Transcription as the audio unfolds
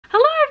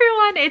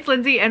everyone, it's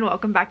Lindsay and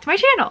welcome back to my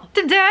channel.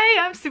 Today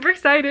I'm super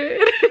excited.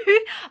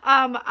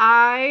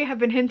 I have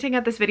been hinting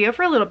at this video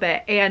for a little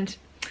bit and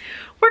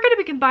we're gonna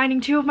be combining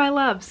two of my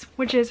loves,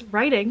 which is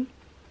writing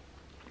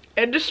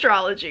and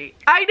astrology.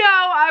 I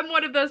know, I'm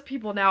one of those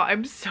people now.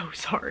 I'm so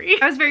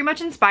sorry. I was very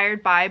much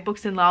inspired by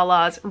Books and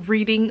Lala's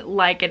reading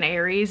like an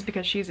Aries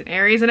because she's an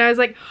Aries, and I was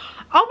like,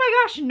 oh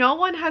my gosh, no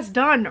one has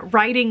done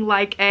writing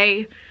like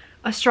a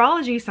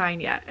astrology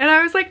sign yet. And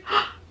I was like,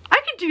 oh,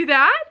 I can do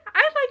that.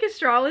 I like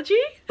astrology.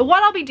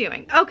 What I'll be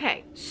doing.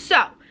 Okay,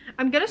 so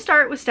I'm gonna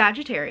start with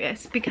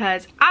Sagittarius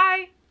because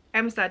I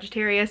am a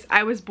Sagittarius.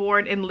 I was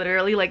born in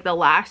literally like the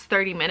last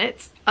 30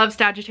 minutes of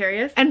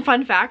Sagittarius. And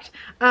fun fact,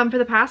 for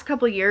the past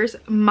couple years,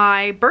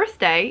 my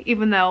birthday,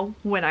 even though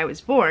when I was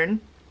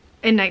born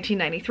in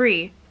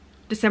 1993,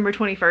 December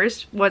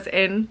 21st was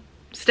in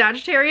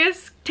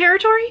Sagittarius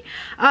territory.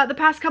 The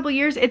past couple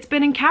years it's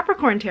been in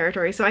Capricorn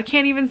territory, so I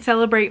can't even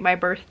celebrate my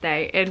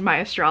birthday in my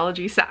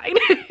astrology sign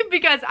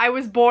because I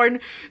was born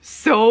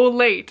so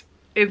late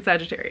in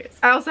Sagittarius.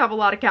 I also have a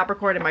lot of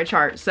Capricorn in my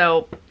chart,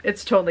 so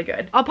it's totally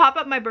good. I'll pop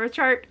up my birth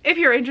chart if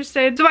you're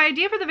interested. So my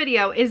idea for the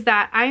video is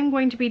that I'm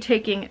going to be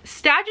taking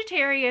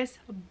Sagittarius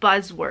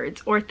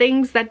buzzwords or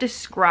things that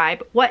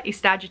describe what a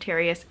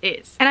Sagittarius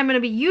is, and I'm going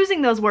to be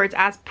using those words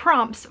as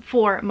prompts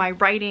for my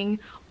writing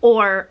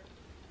or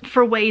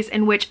for ways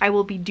in which I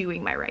will be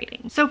doing my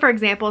writing. So for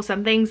example,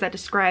 some things that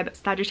describe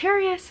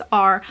Sagittarius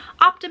are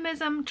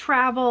optimism,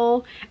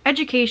 travel,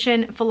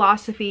 education,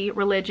 philosophy,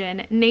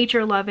 religion,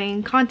 nature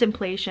loving,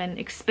 contemplation,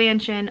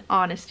 expansion,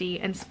 honesty,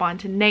 and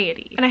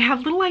spontaneity. And I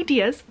have little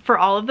ideas for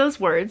all of those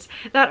words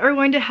that are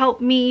going to help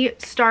me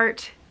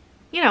start,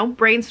 you know,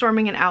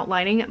 brainstorming and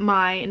outlining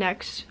my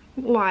next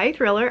YA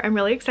thriller I'm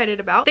really excited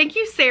about. Thank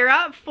you,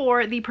 Sarah,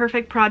 for the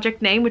perfect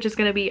project name, which is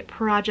going to be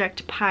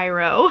Project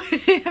Pyro.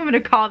 I'm going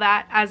to call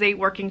that as a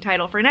working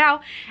title for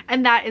now,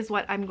 and that is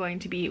what I'm going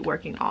to be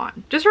working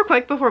on. Just real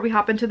quick before we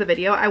hop into the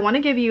video, I want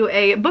to give you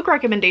a book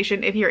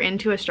recommendation if you're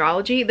into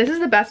astrology. This is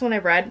the best one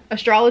I've read,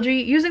 Astrology: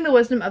 Using the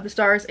Wisdom of the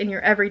Stars in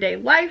Your Everyday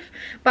Life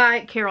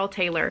by Carol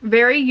Taylor.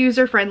 Very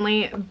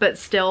user-friendly, but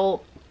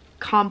still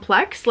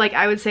complex. Like,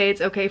 I would say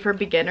it's okay for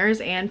beginners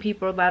and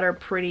people that are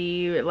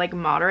pretty like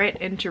moderate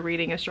into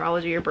reading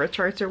astrology or birth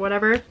charts or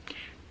whatever.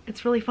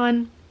 It's really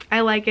fun.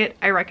 I like it.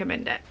 I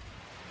recommend it.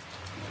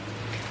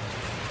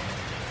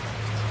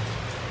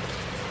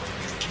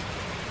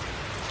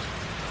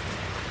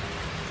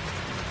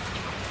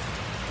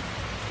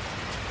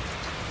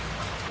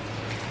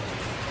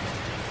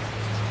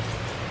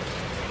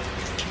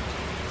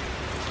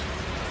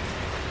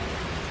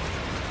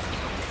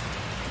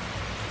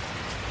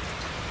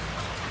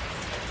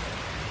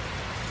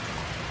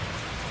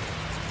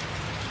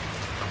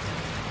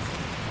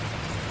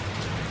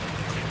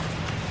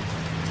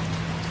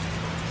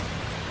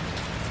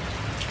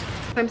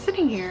 I'm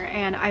sitting here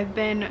and I've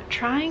been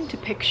trying to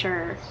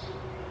picture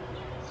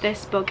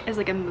this book as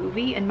like a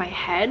movie in my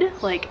head,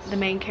 like the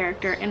main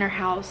character in her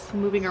house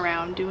moving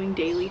around doing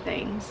daily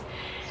things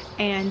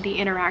and the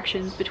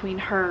interactions between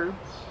her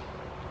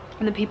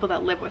and the people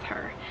that live with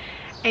her.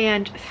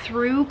 And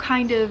through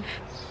kind of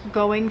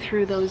going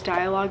through those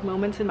dialogue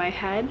moments in my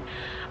head,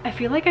 I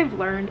feel like I've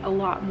learned a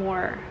lot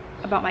more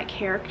about my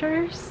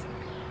characters.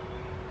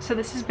 So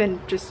this has been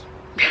just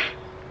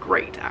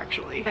great,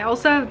 actually. I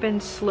also have been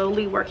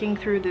slowly working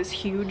through this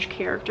huge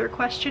character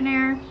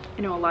questionnaire.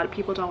 I know a lot of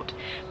people don't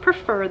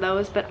prefer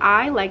those, but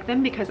I like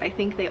them because I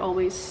think they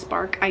always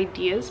spark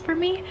ideas for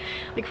me.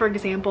 Like, for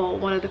example,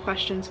 one of the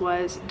questions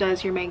was,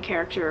 does your main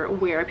character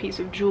wear a piece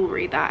of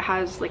jewelry that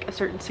has like a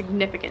certain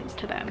significance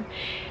to them?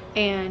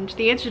 And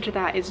the answer to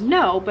that is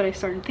no, but I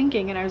started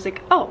thinking and I was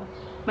like, oh,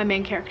 my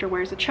main character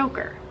wears a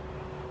choker.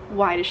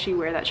 Why does she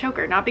wear that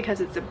choker? Not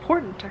because it's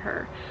important to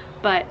her,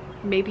 but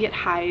maybe it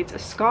hides a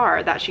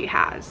scar that she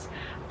has,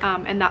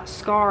 and that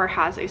scar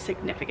has a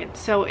significance.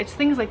 So it's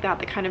things like that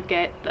that kind of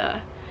get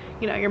the,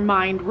 you know, your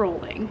mind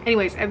rolling.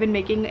 Anyways, I've been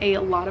making a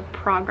lot of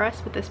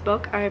progress with this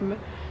book. I'm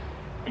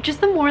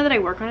just, the more that I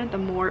work on it, the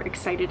more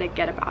excited I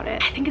get about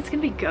it. I think it's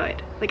gonna be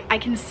good. Like, I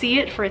can see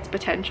it for its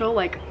potential,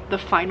 like the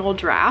final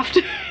draft.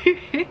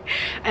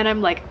 And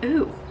I'm like,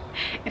 ooh,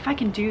 if I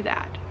can do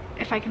that,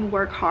 if I can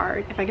work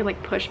hard, if I can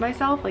like push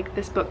myself, like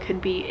this book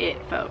could be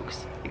it,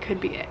 folks. It could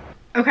be it.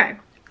 Okay,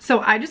 so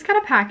I just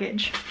got a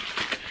package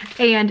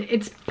and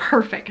it's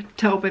perfect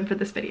to open for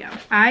this video.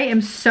 I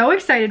am so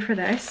excited for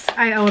this.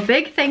 I owe a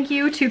big thank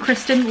you to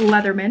Kristen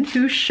Leatherman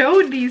who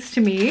showed these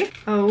to me.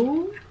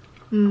 Oh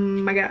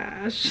my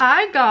gosh.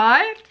 I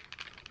got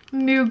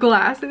new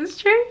glasses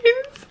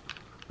chains.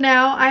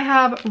 Now I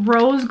have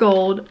rose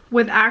gold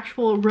with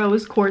actual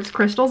rose quartz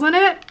crystals in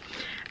it.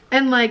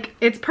 And like,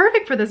 it's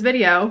perfect for this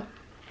video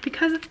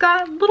because it's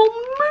got little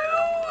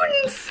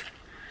moons.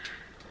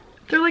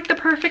 They're like the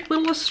perfect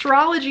little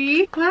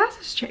astrology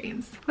glasses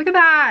chains. Look at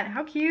that,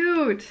 how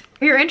cute.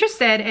 If you're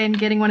interested in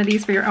getting one of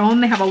these for your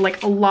own, they have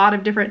a lot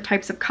of different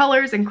types of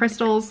colors and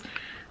crystals.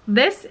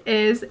 This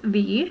is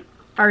the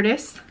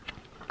artist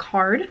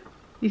card.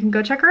 You can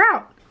go check her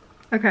out.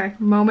 Okay,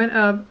 moment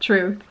of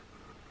truth.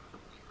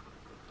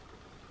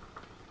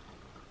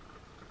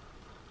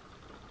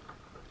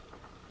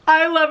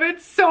 I love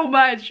it so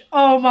much.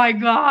 Oh my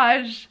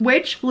gosh.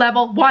 Witch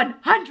level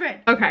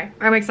 100. Okay,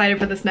 I'm excited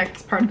for this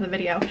next part of the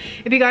video.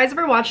 If you guys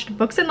ever watched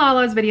Books and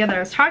Lala's video that I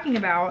was talking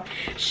about,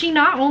 she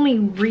not only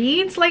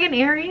reads like an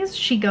Aries,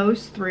 she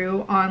goes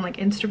through on like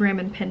Instagram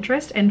and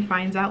Pinterest and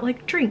finds out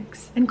like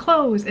drinks and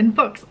clothes and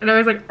books. And I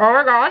was like, oh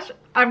my gosh,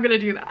 I'm gonna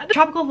do that.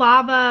 Tropical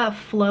lava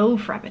flow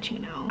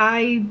frappuccino.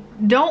 I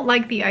don't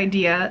like the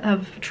idea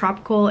of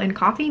tropical and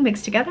coffee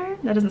mixed together.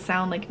 That doesn't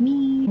sound like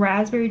me.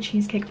 Raspberry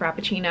cheesecake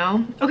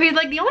frappuccino. Okay,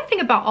 like the only thing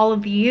about all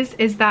of these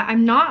is that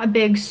I'm not a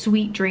big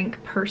sweet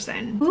drink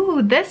person.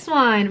 Ooh, this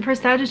one for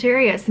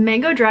Sagittarius.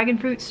 Mango dragon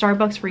fruit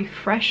Starbucks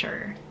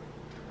refresher.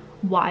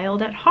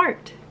 Wild at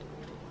heart.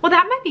 Well,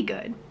 that might be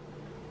good.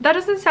 That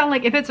doesn't sound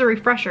like, if it's a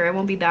refresher, it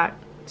won't be that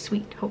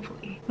sweet,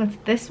 hopefully. What's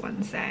this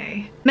one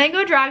say?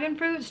 Mango dragon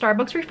fruit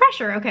Starbucks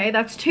refresher. Okay,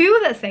 that's two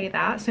that say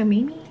that, so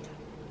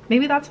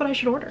maybe that's what I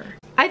should order.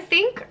 I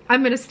think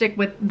I'm gonna stick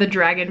with the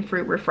dragon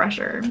fruit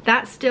refresher.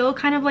 That still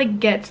kind of like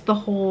gets the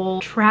whole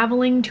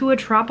traveling to a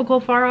tropical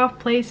far off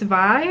place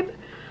vibe,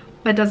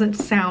 but doesn't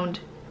sound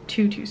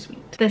too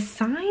sweet. The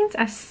signs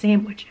as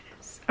sandwiches.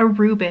 A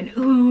Reuben.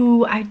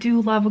 Ooh, I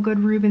do love a good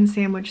Reuben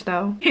sandwich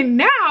though. And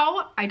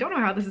now, I don't know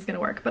how this is gonna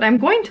work, but I'm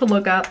going to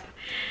look up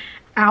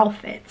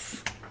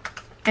outfits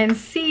and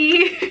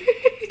see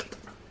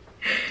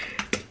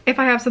if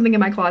I have something in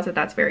my closet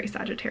that's very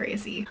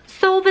Sagittarius-y.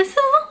 So this is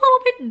a little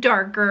bit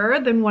darker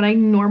than what I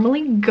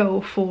normally go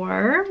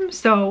for,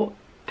 so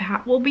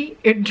that will be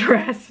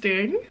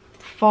interesting.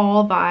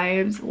 Fall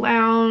vibes,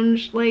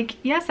 lounge, like,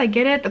 yes, I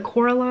get it, the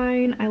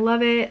Coraline, I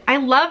love it. I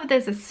love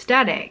this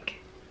aesthetic,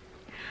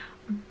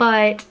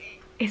 but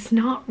it's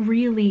not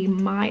really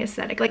my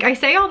aesthetic. Like I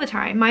say all the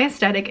time, my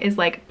aesthetic is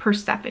like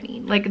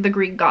Persephone, like the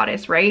Greek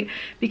goddess, right?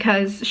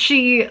 Because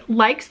she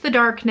likes the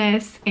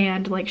darkness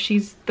and like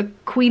she's the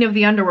queen of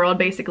the underworld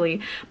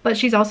basically, but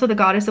she's also the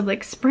goddess of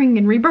like spring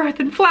and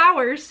rebirth and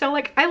flowers. So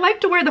like I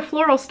like to wear the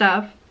floral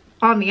stuff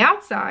on the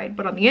outside,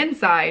 but on the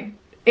inside,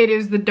 it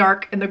is the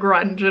dark and the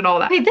grunge and all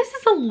that. Okay, this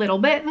is a little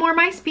bit more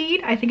my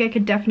speed. I think I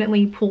could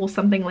definitely pull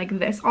something like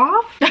this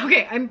off.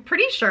 Okay, I'm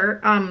pretty sure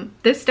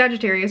this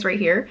Sagittarius right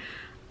here,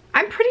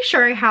 I'm pretty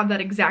sure I have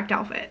that exact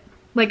outfit.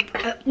 Like,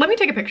 let me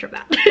take a picture of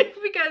that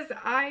because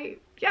I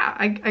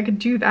could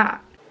do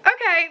that.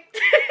 Okay,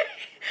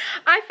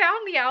 I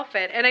found the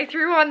outfit and I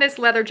threw on this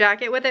leather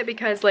jacket with it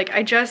because like,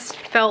 I just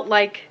felt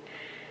like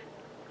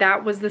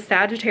that was the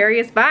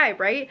Sagittarius vibe,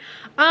 right?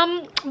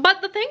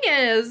 But the thing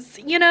is,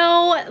 you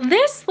know,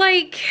 this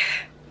like,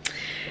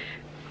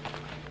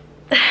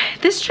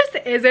 this just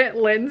isn't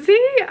Lindsay.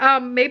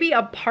 Maybe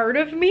a part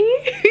of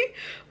me,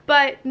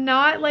 but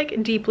not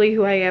like deeply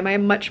who I am. I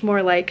am much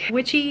more like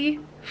witchy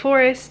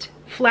forest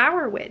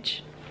flower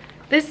witch.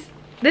 This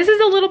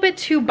is a little bit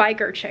too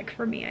biker chick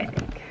for me, I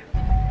think.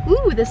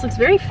 Ooh, this looks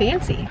very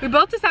fancy. We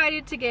both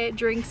decided to get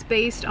drinks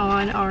based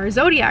on our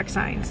zodiac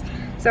signs.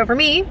 So for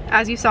me,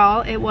 as you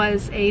saw, it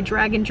was a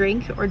dragon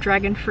drink or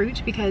dragon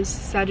fruit because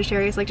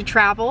Sagittarius like to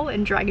travel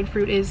and dragon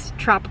fruit is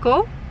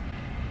tropical.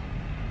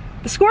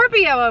 The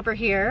Scorpio over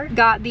here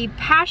got the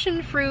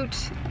passion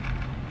fruit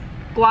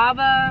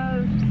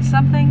guava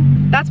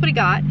something. That's what he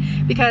got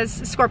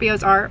because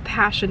Scorpios are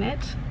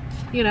passionate,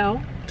 you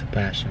know. To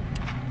passion.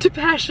 To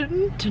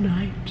passion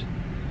tonight.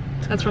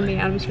 That's from the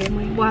Addams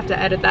Family. We'll have to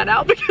edit that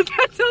out because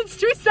that sounds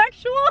too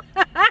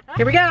sexual.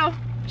 Here we go.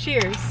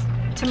 Cheers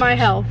to my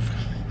health.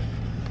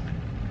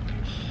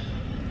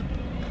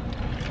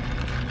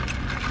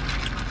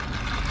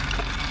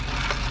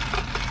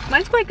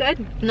 Mine's quite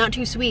good. Not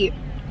too sweet.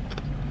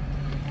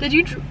 Did you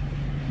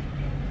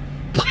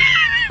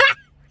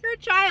You're a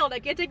child. I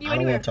can't take you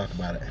anywhere. I don't want to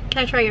talk about it.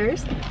 Can I try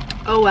yours?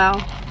 Oh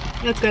wow.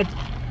 That's good.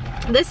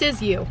 This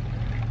is you.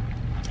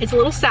 It's a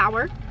little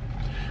sour,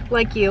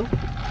 like you.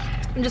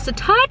 And just a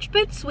touch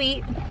bit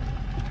sweet.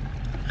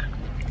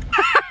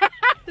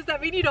 Does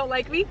that mean you don't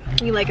like me?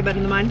 You like it better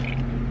than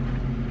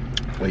mine?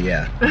 Well,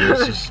 yeah.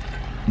 It's just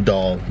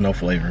dull, no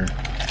flavor,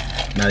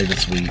 not even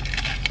sweet.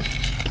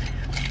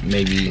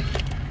 Maybe.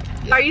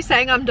 Yeah. Are you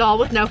saying I'm dull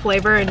with no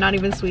flavor and not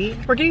even sweet?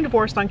 We're getting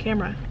divorced on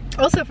camera.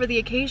 Also for the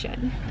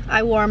occasion,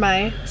 I wore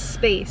my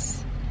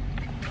space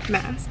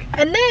mask.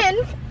 And then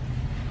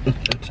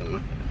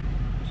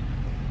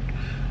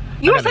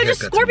you are such a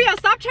Scorpio. Tomorrow.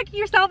 Stop checking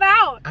yourself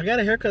out. I got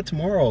a haircut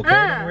tomorrow, okay?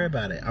 Don't worry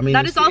about it. I mean,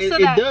 that is also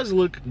it does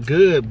look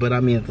good, but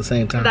I mean, at the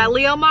same time, that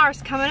Leo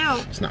Mars coming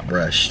out. It's not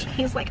brushed.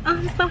 He's like, oh,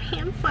 I'm so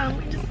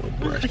handsome.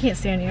 I can't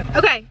stand you.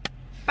 Okay,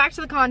 back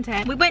to the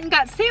content. We went and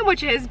got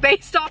sandwiches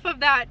based off of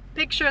that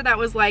picture that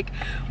was like,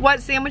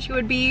 what sandwich you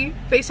would be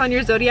based on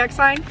your zodiac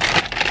sign.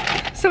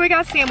 So we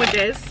got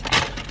sandwiches.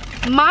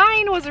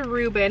 Mine was a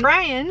Reuben.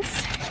 Brian's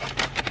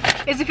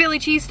is a Philly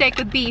cheesesteak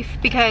with beef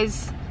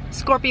because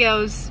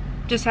Scorpios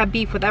just have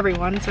beef with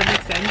everyone, so it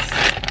makes sense.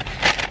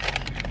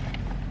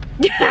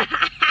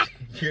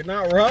 You're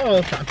not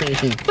wrong.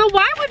 I mean, but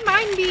why would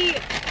mine be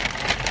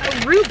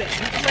a Reuben?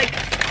 Like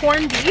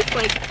corned beef,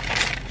 like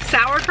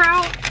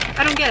sauerkraut?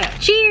 I don't get it.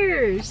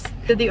 Cheers!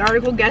 Did the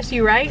article guess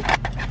you right?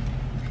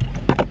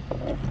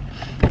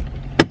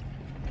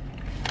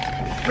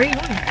 Where are you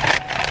going?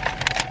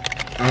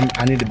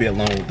 I need to be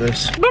alone with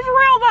this. But for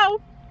real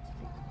though,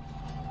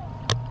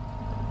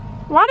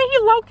 why did he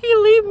low-key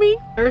leave me?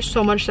 There's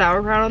so much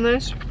sauerkraut on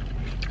this.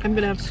 I'm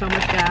gonna have so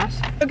much gas.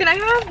 So can I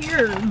have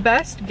your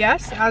best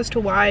guess as to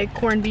why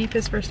corned beef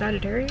is for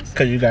Sagittarius?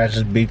 Because you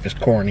guys' beef is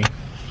corny.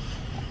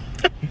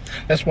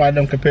 That's why I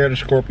don't compare to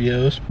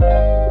Scorpios.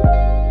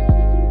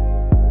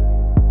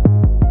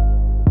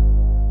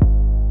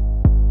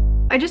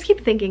 I just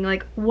keep thinking,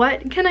 like,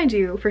 what can I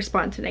do for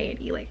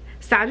spontaneity? Like,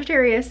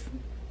 Sagittarius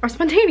are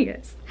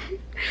spontaneous.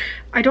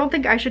 I don't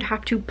think I should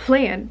have to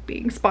plan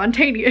being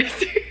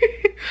spontaneous.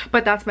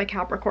 But that's my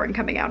Capricorn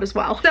coming out as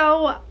well.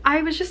 So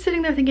I was just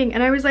sitting there thinking,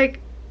 and I was like,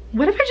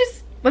 what if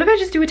I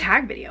just do a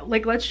tag video?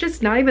 Like, let's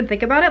just not even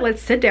think about it.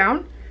 Let's sit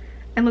down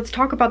and let's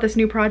talk about this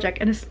new project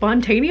in a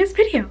spontaneous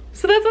video.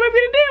 So that's what I'm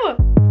gonna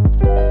do.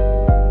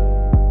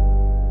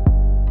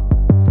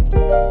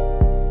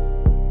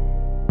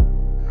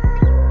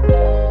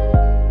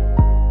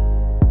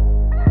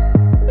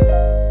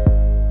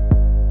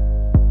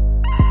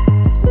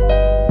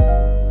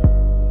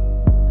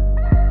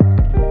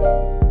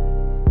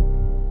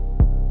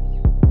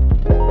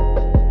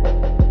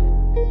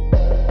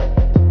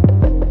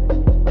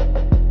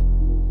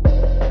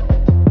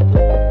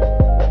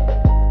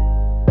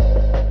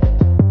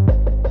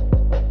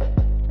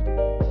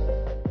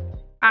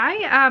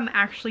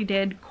 Actually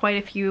did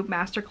quite a few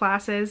master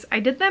classes. I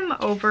did them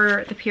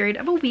over the period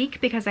of a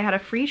week because I had a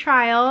free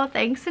trial.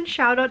 Thanks and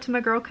shout out to my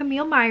girl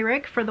Camille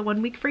Myrick for the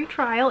 1 week free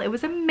trial. It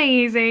was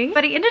amazing.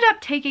 But I ended up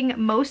taking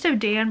most of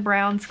Dan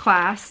Brown's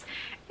class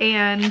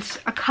and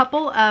a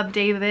couple of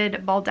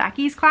David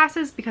Baldacci's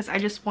classes because I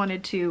just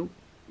wanted to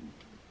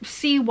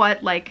see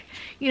what, like,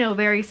 you know,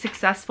 very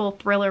successful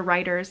thriller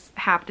writers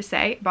have to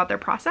say about their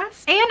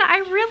process. And I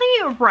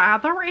really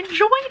rather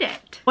enjoyed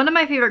it. One of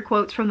my favorite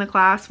quotes from the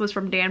class was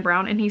from Dan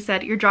Brown, and he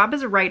said, "Your job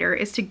as a writer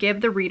is to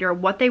give the reader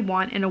what they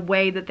want in a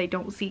way that they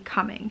don't see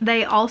coming."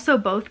 They also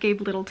both gave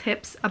little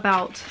tips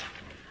about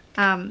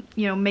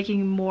you know,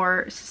 making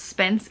more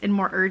suspense and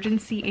more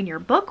urgency in your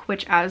book,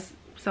 which, as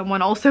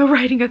someone also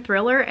writing a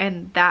thriller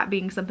and that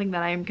being something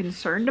that I am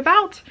concerned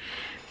about,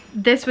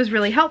 this was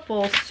really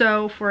helpful.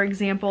 So for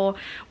example,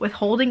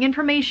 withholding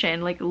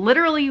information, like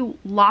literally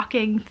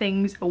locking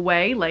things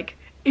away, like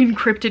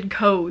encrypted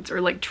codes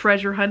or like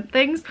treasure hunt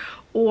things,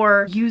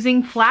 or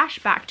using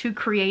flashback to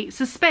create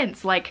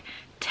suspense, like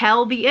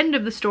tell the end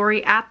of the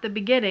story at the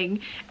beginning,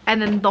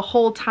 and then the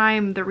whole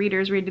time the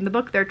reader's reading the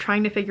book, they're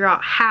trying to figure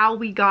out how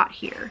we got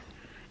here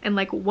and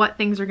like what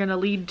things are going to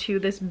lead to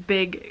this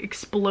big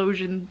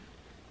explosion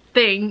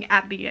thing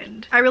at the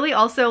end. I really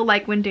also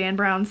like when Dan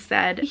Brown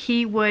said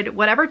he would,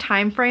 whatever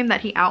time frame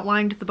that he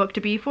outlined the book to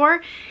be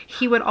for,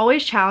 he would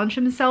always challenge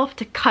himself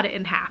to cut it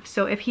in half.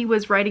 So if he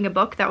was writing a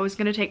book that was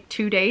going to take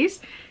 2 days,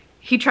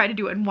 he tried to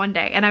do it in 1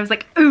 day. And I was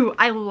like, ooh,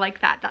 I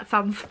like that. That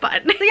sounds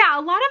fun. So yeah,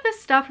 a lot of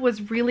this stuff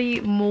was really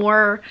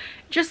more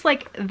just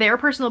like their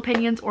personal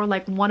opinions or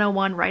like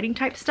 101 writing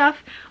type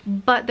stuff.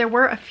 But there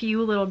were a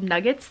few little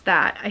nuggets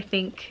that I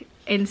think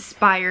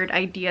inspired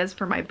ideas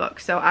for my book.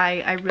 So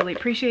I really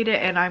appreciate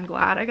it, and I'm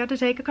glad I got to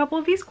take a couple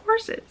of these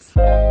courses.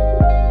 I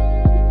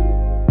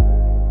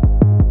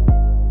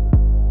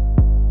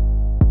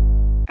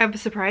have a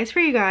surprise for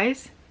you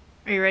guys.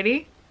 Are you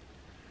ready?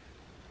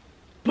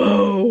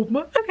 Boom!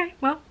 Okay,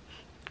 well,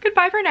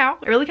 goodbye for now.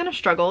 I really kind of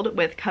struggled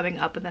with coming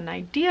up with an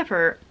idea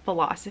for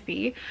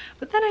philosophy,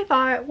 but then I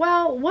thought,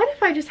 well, what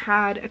if I just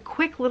had a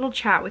quick little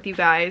chat with you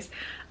guys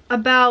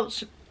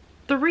about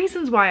the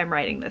reasons why I'm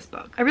writing this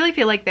book. I really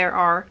feel like there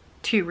are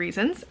 2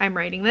 reasons I'm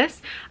writing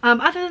this,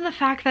 other than the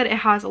fact that it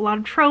has a lot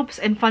of tropes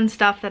and fun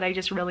stuff that I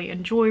just really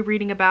enjoy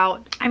reading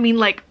about. I mean,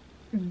 like,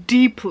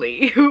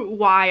 deeply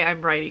why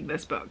I'm writing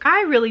this book.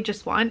 I really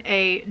just want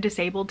a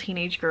disabled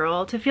teenage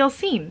girl to feel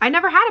seen. I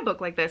never had a book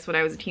like this when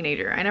I was a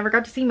teenager. I never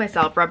got to see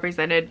myself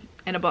represented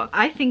in a book.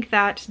 I think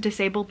that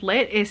disabled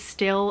lit is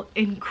still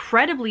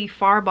incredibly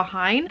far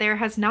behind. There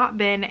has not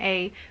been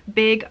a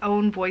big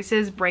own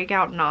voices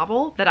breakout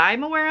novel that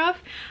I'm aware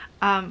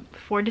of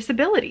for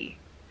disability.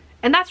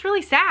 And that's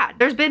really sad.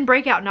 There's been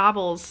breakout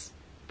novels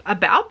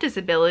about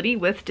disability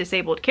with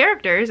disabled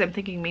characters. I'm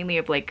thinking mainly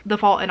of like The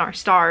Fault in Our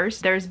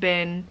Stars. There's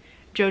been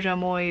Jojo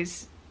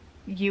Moyes'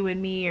 You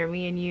and Me or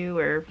Me and You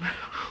or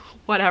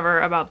whatever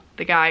about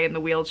the guy in the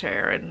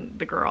wheelchair and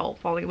the girl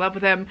falling in love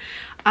with him.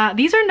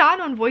 These are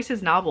not on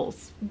Voices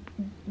novels.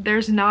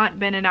 There's not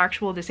been an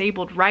actual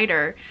disabled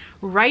writer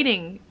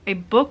writing a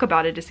book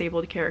about a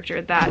disabled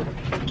character that...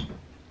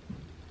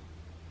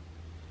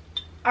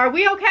 Are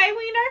we okay,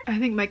 Wiener? I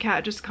think my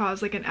cat just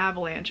caused like an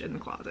avalanche in the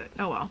closet.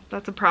 Oh well,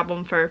 that's a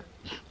problem for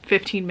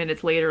 15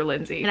 minutes later,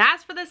 Lindsay. And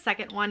as for the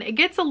second one, it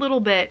gets a little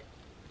bit,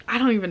 I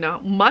don't even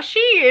know, mushy?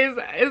 Is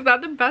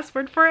that the best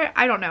word for it?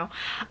 I don't know.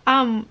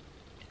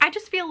 I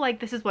just feel like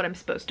this is what I'm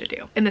supposed to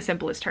do in the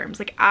simplest terms.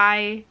 Like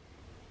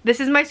this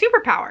is my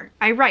superpower.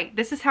 I write.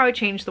 This is how I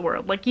change the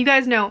world. Like, you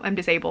guys know I'm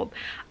disabled.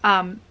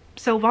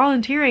 So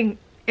volunteering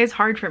is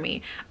hard for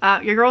me.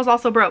 Your girl's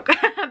also broke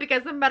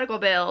because of medical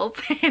bills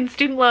and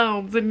student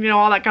loans and, you know,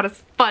 all that kind of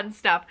fun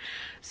stuff.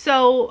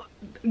 So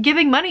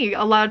giving money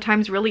a lot of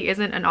times really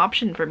isn't an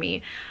option for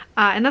me.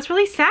 And that's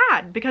really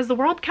sad because the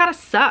world kind of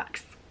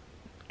sucks.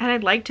 And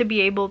I'd like to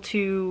be able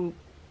to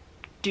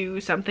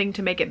do something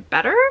to make it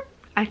better.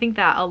 I think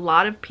that a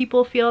lot of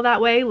people feel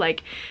that way.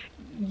 Like,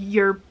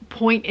 your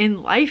point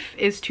in life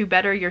is to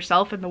better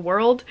yourself and the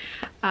world.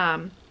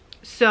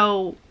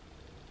 So,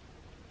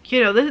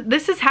 you know,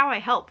 this is how I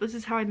help. This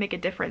is how I make a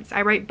difference.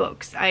 I write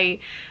books. I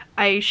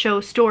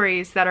show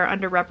stories that are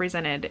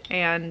underrepresented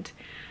and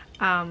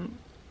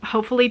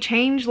hopefully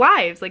change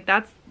lives. Like,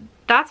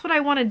 that's what I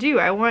want to do.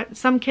 I want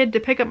some kid to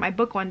pick up my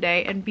book one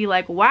day and be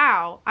like,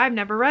 wow, I've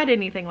never read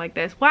anything like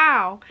this.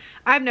 Wow,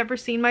 I've never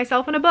seen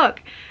myself in a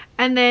book.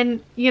 And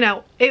then, you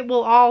know, it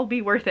will all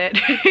be worth it.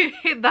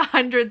 The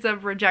hundreds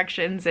of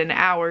rejections and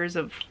hours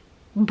of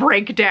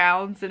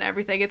breakdowns and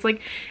everything. It's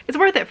like, it's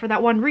worth it for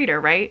that one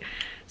reader, right?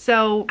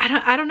 So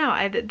I don't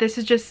know. This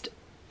is just,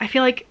 I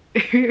feel like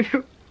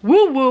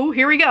woo woo,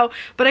 here we go.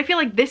 But I feel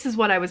like this is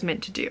what I was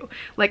meant to do.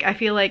 Like, I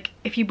feel like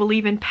if you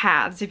believe in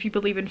paths, if you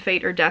believe in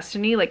fate or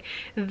destiny, like,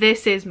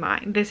 this is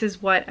mine. This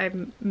is what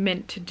I'm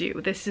meant to do.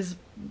 This is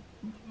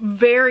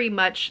very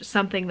much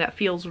something that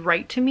feels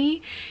right to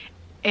me.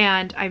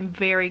 And I'm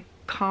very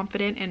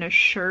confident and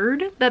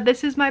assured that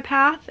this is my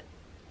path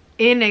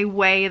in a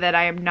way that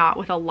I am not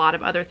with a lot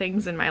of other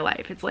things in my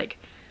life. It's like,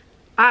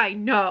 I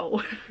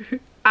know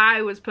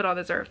I was put on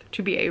this earth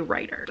to be a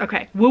writer.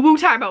 Okay, woo-woo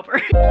time over.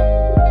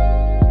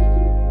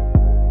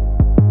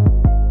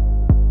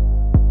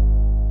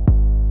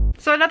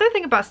 So another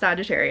thing about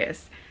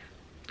Sagittarius,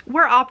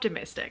 we're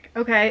optimistic,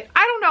 okay? I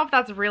don't know if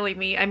that's really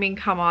me. I mean,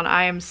 come on,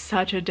 I am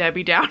such a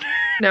Debbie Downer.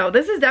 No,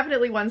 this is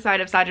definitely one side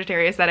of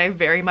Sagittarius that I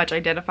very much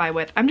identify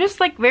with. I'm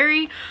just like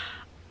very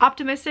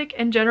optimistic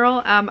in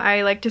general.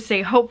 I like to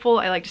stay hopeful.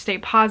 I like to stay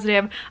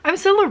positive. I'm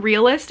still a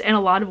realist in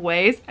a lot of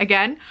ways.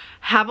 Again,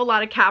 have a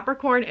lot of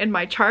Capricorn in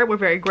my chart. We're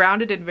very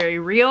grounded and very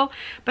real.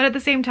 But at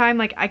the same time,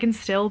 like, I can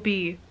still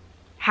be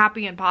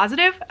happy and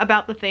positive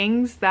about the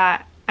things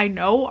that I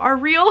know are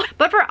real.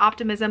 But for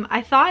optimism,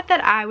 I thought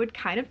that I would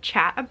kind of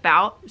chat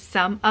about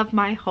some of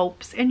my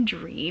hopes and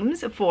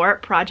dreams for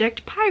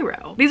Project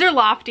Pyro. These are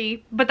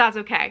lofty, but that's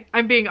okay.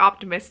 I'm being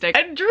optimistic.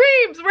 And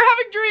dreams! We're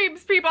having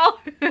dreams, people!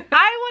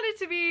 I want it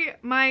to be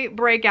my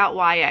breakout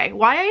YA.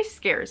 YA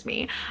scares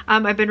me.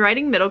 I've been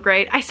writing middle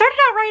grade. I started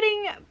out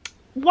writing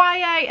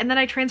YA and then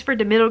I transferred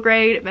to middle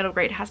grade. Middle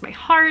grade has my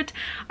heart.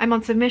 I'm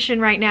on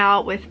submission right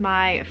now with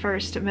my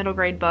first middle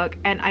grade book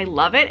and I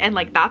love it, and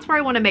like, that's where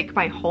I want to make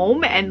my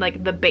home and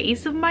like the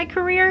base of my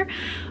career.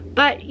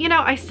 But you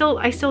know, I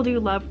still do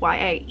love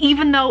YA,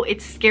 even though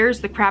it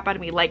scares the crap out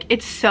of me. Like,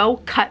 it's so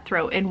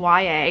cutthroat in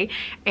YA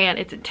and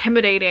it's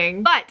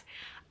intimidating. But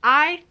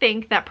I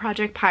think that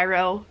Project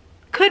Pyro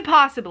could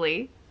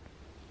possibly,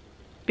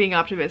 being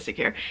optimistic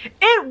here,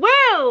 it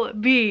will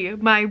be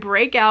my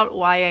breakout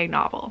YA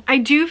novel. I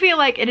do feel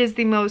like it is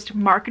the most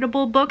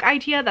marketable book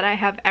idea that I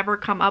have ever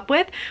come up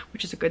with,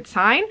 which is a good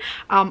sign.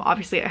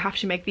 Obviously I have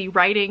to make the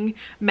writing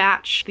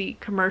match the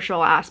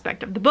commercial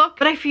aspect of the book,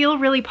 but I feel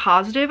really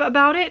positive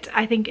about it.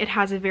 I think it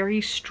has a very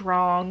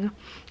strong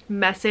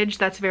message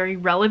that's very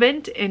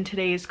relevant in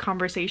today's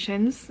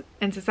conversations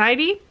in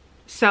society.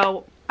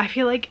 So I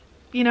feel like,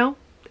 you know,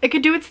 it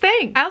could do its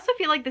thing. I also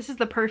feel like this is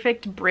the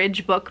perfect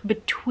bridge book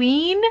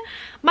between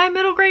my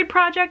middle grade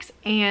projects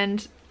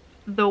and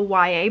the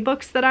YA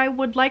books that I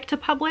would like to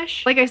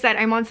publish. Like I said,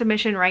 I'm on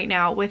submission right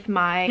now with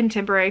my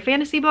contemporary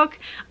fantasy book.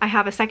 I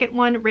have a second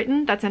one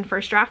written that's in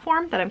first draft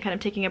form that I'm kind of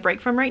taking a break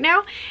from right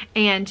now.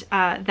 And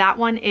that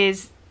one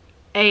is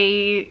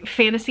a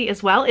fantasy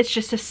as well. It's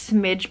just a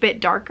smidge bit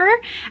darker.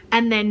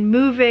 And then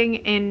moving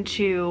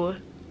into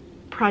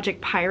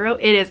Project Pyro,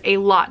 it is a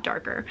lot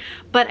darker,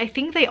 but I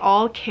think they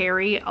all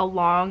carry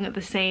along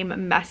the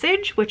same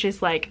message, which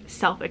is like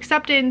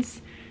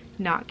self-acceptance,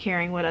 not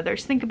caring what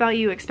others think about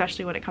you,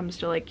 especially when it comes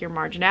to like your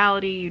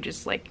marginality. You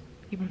just like,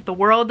 even if the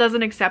world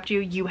doesn't accept you,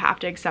 you have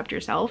to accept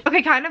yourself.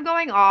 Okay, kind of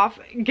going off,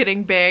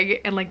 getting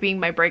big and like being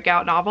my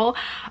breakout novel.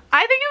 I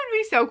think it would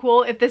be so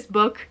cool if this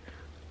book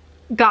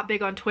got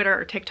big on Twitter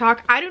or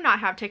TikTok. I do not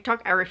have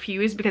TikTok. I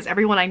refuse, because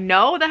everyone I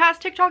know that has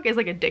TikTok is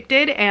like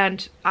addicted,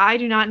 and I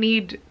do not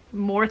need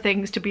more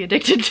things to be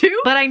addicted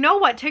to. But I know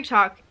what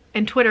TikTok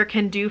and Twitter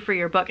can do for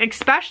your book,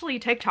 especially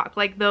TikTok.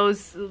 Like,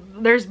 there's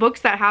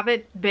books that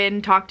haven't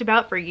been talked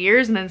about for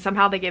years, and then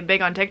somehow they get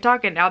big on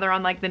TikTok, and now they're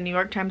on like the New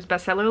York Times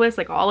bestseller list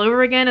like all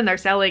over again, and they're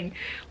selling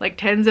like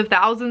tens of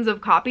thousands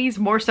of copies,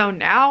 more so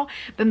now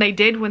than they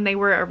did when they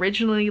were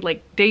originally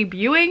like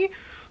debuting.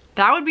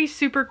 That would be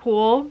super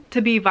cool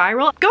to be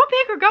viral. Go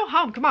big or go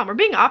home. Come on, we're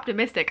being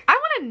optimistic. I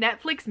want a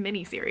Netflix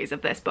miniseries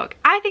of this book.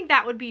 I think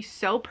that would be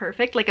so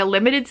perfect, like a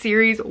limited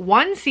series,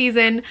 one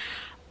season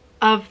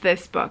of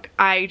this book.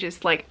 I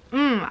just like,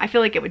 I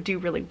feel like it would do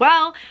really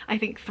well. I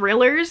think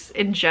thrillers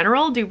in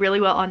general do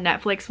really well on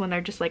Netflix when they're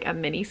just like a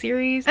mini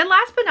series. And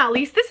last but not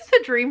least, this is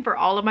a dream for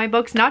all of my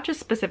books, not just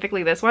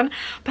specifically this one,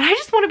 but I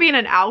just want to be in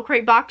an Owl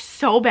Crate box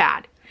so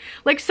bad.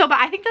 Like, so bad.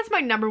 I think that's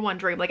my #1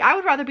 dream. Like, I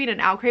would rather be in an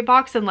Owl Crate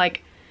box than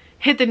like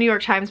hit the New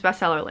York Times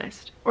bestseller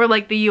list or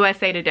like the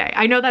USA Today.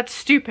 I know that's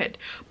stupid,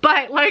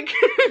 but like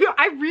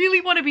I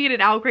really want to be in an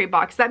Owl Crate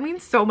box. That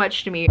means so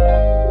much to me.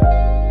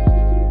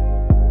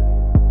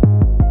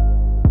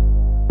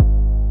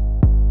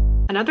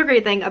 Another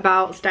great thing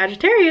about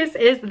Sagittarius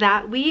is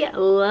that we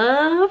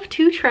love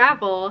to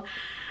travel.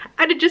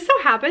 And it just so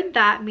happened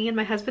that me and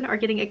my husband are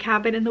getting a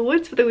cabin in the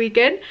woods for the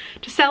weekend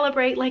to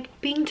celebrate like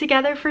being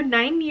together for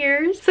 9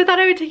 years. So I thought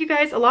I would take you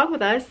guys along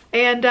with us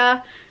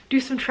and do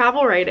some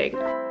travel writing.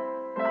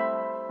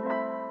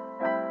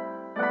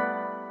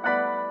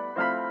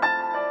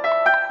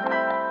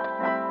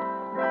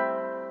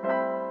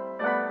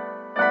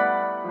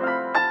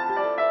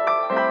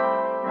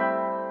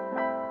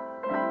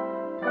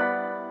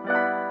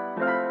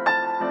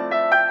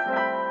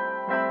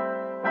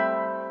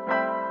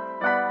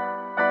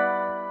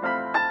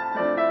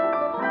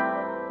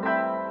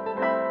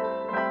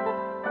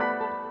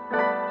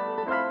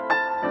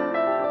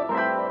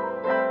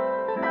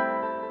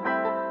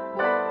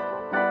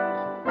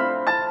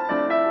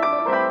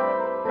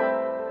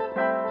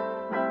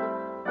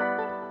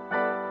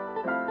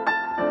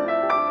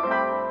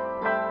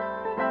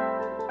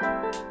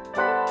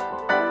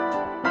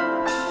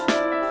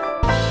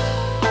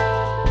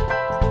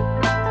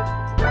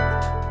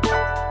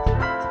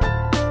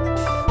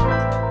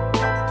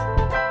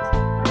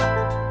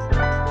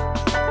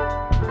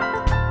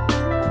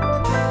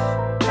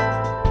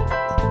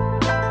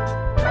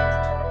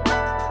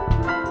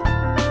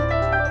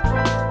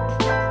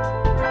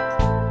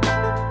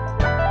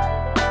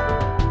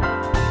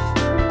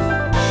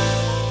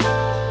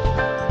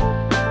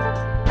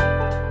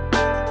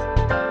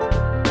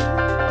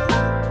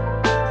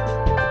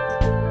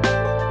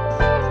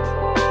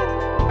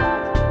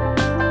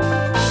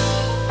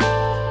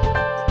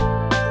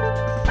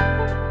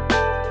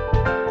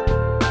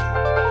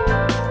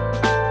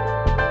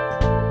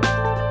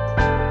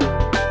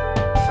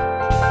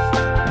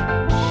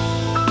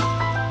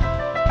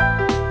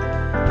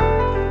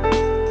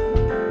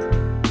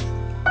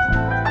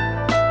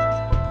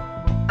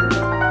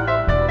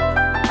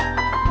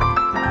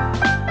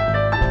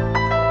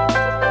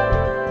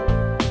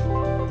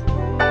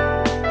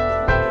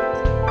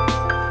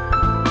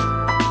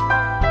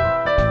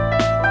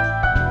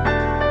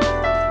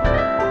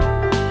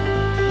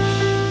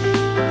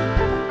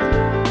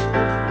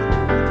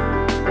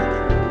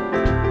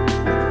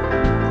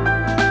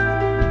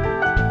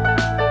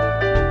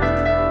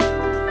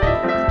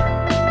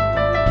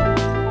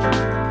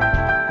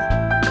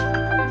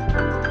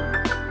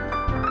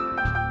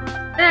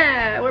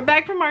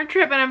 Back from our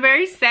trip and I'm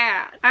very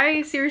sad.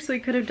 I seriously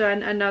could have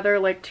done another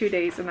like 2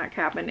 days in that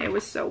cabin. It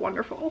was so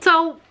wonderful.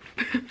 So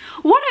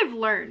what I've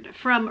learned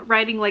from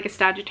writing like a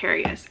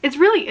Sagittarius, it's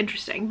really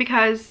interesting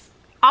because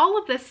all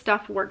of this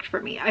stuff worked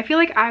for me. I feel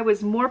like I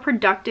was more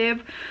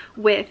productive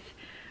with,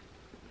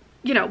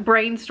 you know,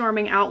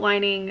 brainstorming,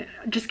 outlining,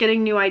 just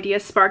getting new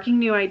ideas, sparking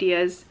new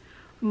ideas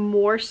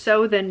more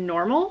so than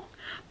normal.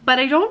 But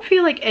I don't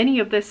feel like any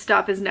of this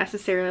stuff is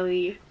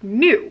necessarily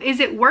new. Is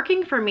it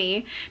working for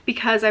me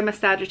because I'm a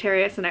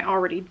Sagittarius and I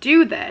already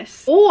do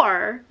this?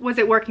 Or was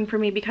it working for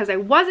me because I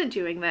wasn't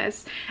doing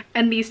this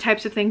and these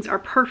types of things are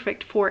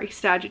perfect for a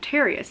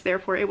Sagittarius,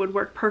 therefore it would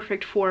work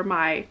perfect for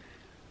my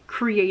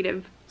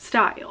creative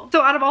style?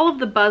 So out of all of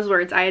the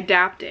buzzwords I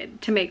adapted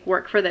to make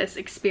work for this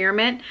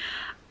experiment,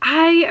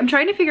 I am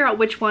trying to figure out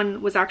which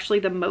one was actually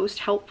the most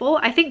helpful.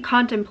 I think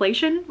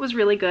contemplation was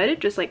really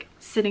good, just like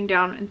sitting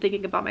down and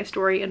thinking about my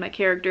story and my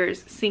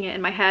characters, seeing it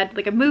in my head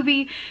like a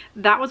movie.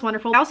 That was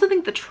wonderful. I also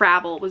think the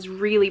travel was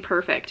really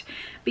perfect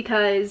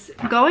because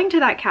going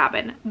to that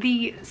cabin,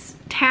 the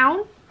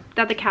town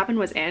that the cabin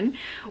was in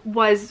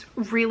was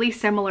really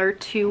similar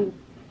to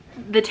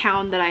the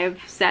town that I have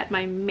set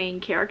my main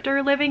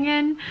character living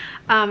in.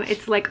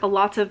 It's like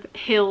lots of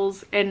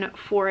hills and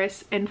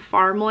forests and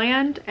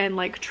farmland and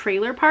like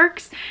trailer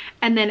parks,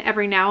 and then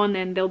every now and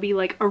then there'll be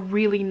like a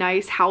really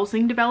nice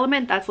housing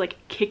development that's like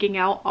kicking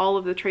out all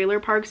of the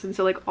trailer parks, and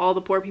so like all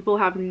the poor people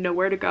have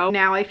nowhere to go.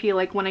 Now I feel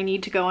like when I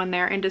need to go in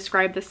there and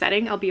describe the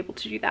setting, I'll be able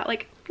to do that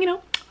like, you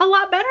know, a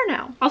lot better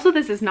now. Also,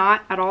 this is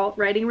not at all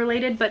writing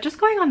related, but just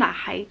going on that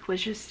hike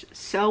was just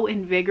so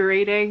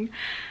invigorating.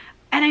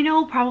 And I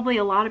know probably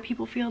a lot of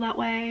people feel that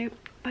way,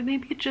 but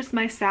maybe it's just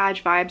my Sag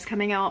vibes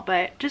coming out,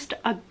 but just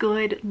a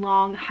good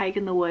long hike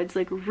in the woods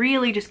like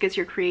really just gets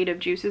your creative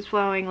juices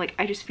flowing. Like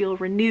I just feel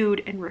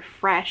renewed and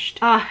refreshed.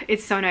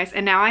 It's so nice.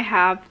 And now I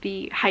have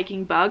the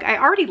hiking bug. I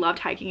already loved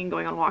hiking and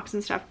going on walks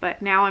and stuff,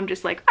 but now I'm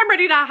just like, I'm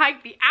ready to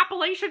hike the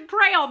Appalachian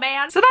Trail,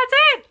 man. So that's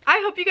it.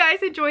 I hope you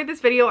guys enjoyed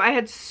this video. I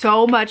had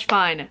so much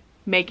fun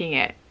making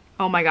it.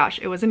 Oh my gosh,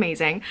 it was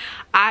amazing.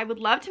 I would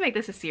love to make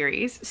this a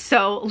series,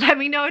 so let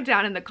me know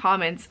down in the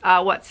comments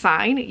what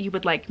sign you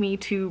would like me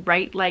to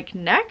write like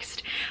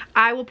next.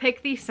 I will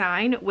pick the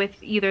sign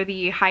with either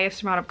the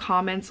highest amount of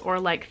comments or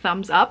like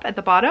thumbs up at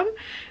the bottom.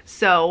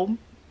 So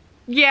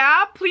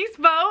yeah, please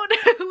vote.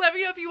 Let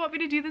me know if you want me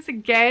to do this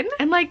again.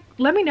 And like,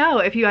 let me know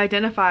if you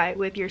identify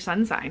with your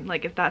sun sign,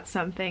 like if that's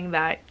something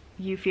that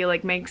you feel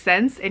like makes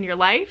sense in your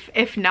life.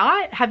 If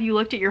not, have you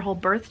looked at your whole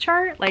birth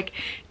chart? Like,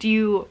 do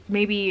you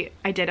maybe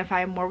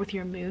identify more with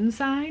your moon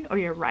sign or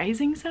your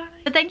rising sign?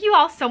 But thank you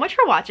all so much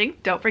for watching.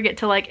 Don't forget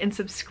to like and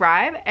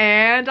subscribe,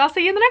 and I'll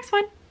see you in the next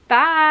one.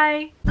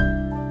 Bye.